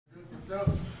So,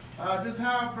 just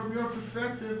how, from your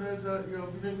perspective, as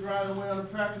you didn't ride away on the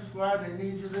practice squad, they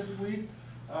need you this week.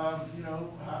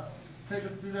 Take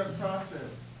us through that process.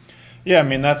 Yeah, I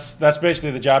mean that's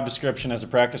basically the job description as a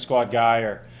practice squad guy,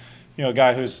 or a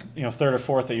guy who's third or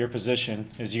fourth at your position.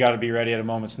 Is you got to be ready at a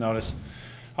moment's notice.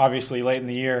 Obviously, late in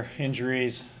the year,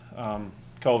 injuries,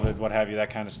 COVID, what have you,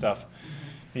 that kind of stuff.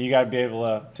 You got to be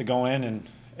able to go in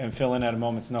and fill in at a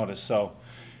moment's notice. So,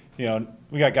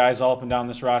 we got guys all up and down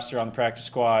this roster on the practice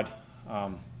squad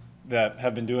that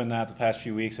have been doing that the past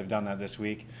few weeks, have done that this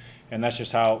week, and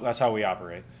that's how we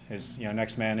operate. Is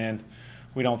next man in,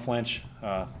 we don't flinch,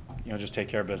 just take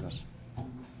care of business.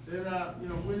 Then,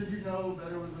 when did you know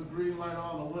that it was a green light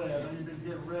all the way? I know you've been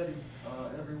getting ready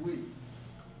every week.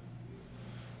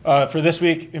 For this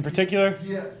week in particular?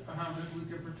 Yes, this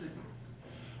week in particular.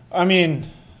 I mean,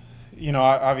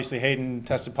 obviously Hayden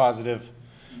tested positive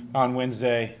on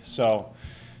Wednesday, so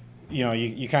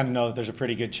you kind of know that there's a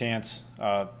pretty good chance.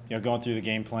 Going through the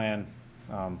game plan,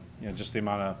 just the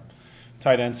amount of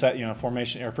tight end set,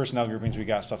 formation or personnel groupings we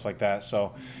got, stuff like that.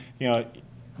 So, you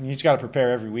just got to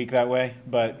prepare every week that way.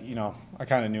 But I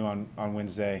kind of knew on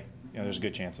Wednesday, there's a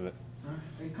good chance of it.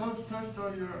 And Coach touched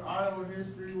on your Iowa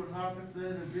history with Hawkinson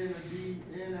and being a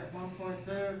D-N at one point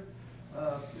there.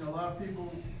 A lot of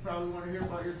people probably want to hear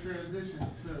about your transition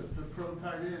to pro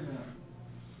tight end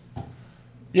now.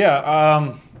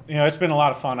 Yeah, it's been a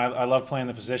lot of fun. I love playing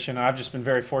the position. I've just been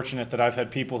very fortunate that I've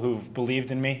had people who've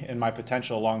believed in me and my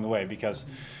potential along the way, because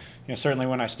certainly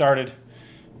when I started,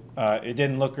 it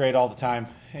didn't look great all the time.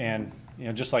 And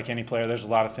just like any player, there's a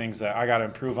lot of things that I got to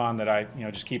improve on that I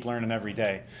just keep learning every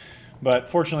day. But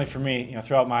fortunately for me,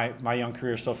 throughout my young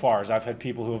career so far, is I've had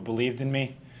people who have believed in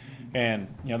me, and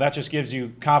that just gives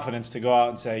you confidence to go out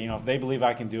and say, if they believe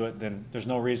I can do it, then there's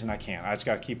no reason I can't. I just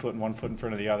got to keep putting one foot in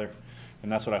front of the other,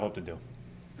 and that's what I hope to do.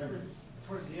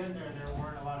 Towards the end there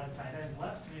weren't a lot of tight ends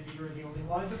left. Maybe you were the only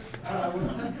one.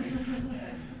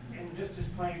 And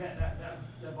just playing that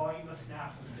volume of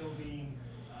snaps and still being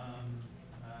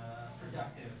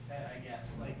productive, I guess.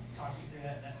 Like, talk me through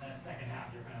that second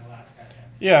half, you're kind of the last guy there.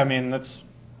 Yeah, I mean, that's,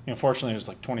 fortunately it was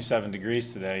like 27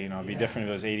 degrees today. It'd be different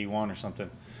if it was 81 or something.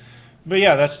 But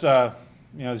yeah, that's,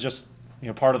 just,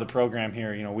 part of the program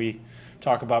here. We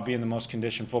talk about being the most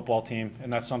conditioned football team,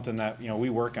 and that's something that, we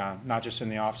work on, not just in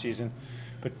the off season,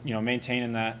 but,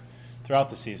 maintaining that throughout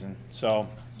the season. So,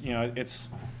 it's,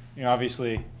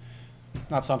 obviously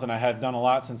not something I had done a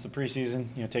lot since the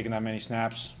preseason, taking that many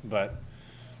snaps, but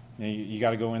you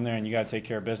got to go in there and you got to take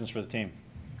care of business for the team.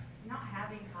 Not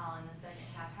having Kyle in the second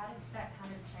half, how did that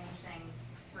kind of change things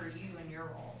for you and your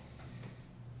role?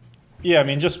 Yeah, I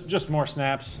mean, just more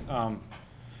snaps.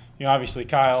 Obviously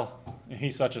Kyle,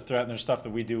 he's such a threat, and there's stuff that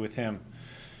we do with him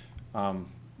that,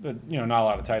 not a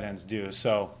lot of tight ends do.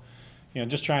 So,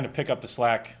 just trying to pick up the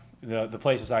slack, the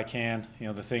places I can,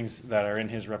 the things that are in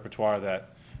his repertoire that,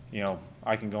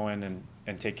 I can go in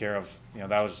and take care of.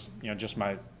 That was, just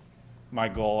my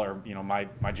goal, or,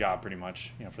 my job pretty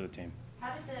much, for the team.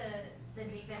 How did the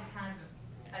defense kind of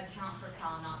account for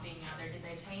Kyle not being out there? Did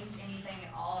they change anything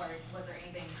at all, or was there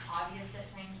anything obvious that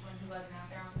changed when he wasn't out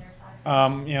there on their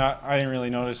side? I didn't really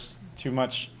notice too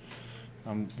much.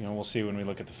 We'll see when we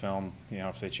look at the film,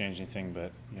 if they change anything.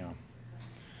 But,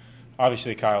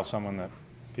 obviously Kyle's someone that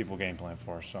people game plan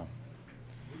for. So.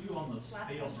 Were you on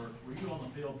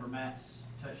the field for Matt's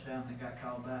touchdown that got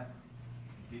called back?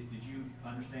 Did you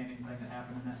understand anything that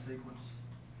happened in that sequence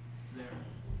there?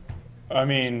 I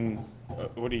mean,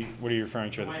 what are you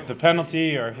referring to? The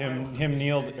penalty, or him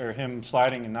kneeled, or him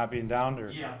sliding and not being down, or?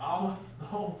 Yeah, the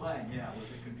whole thing. Yeah, was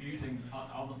it confusing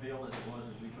on the field as it was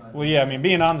as we tried? Well, yeah, I mean,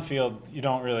 being on the field, you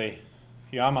don't really.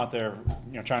 I'm out there,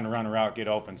 trying to run a route, get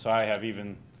open. So I have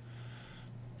even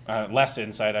less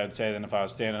insight, I would say, than if I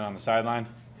was standing on the sideline.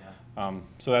 Yeah.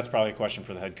 So that's probably a question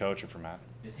for the head coach or for Matt.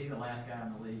 Is he the last guy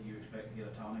in the league you expect to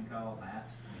get a taunting call, Matt?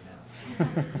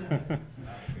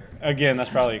 Again,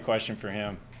 that's probably a question for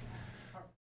him.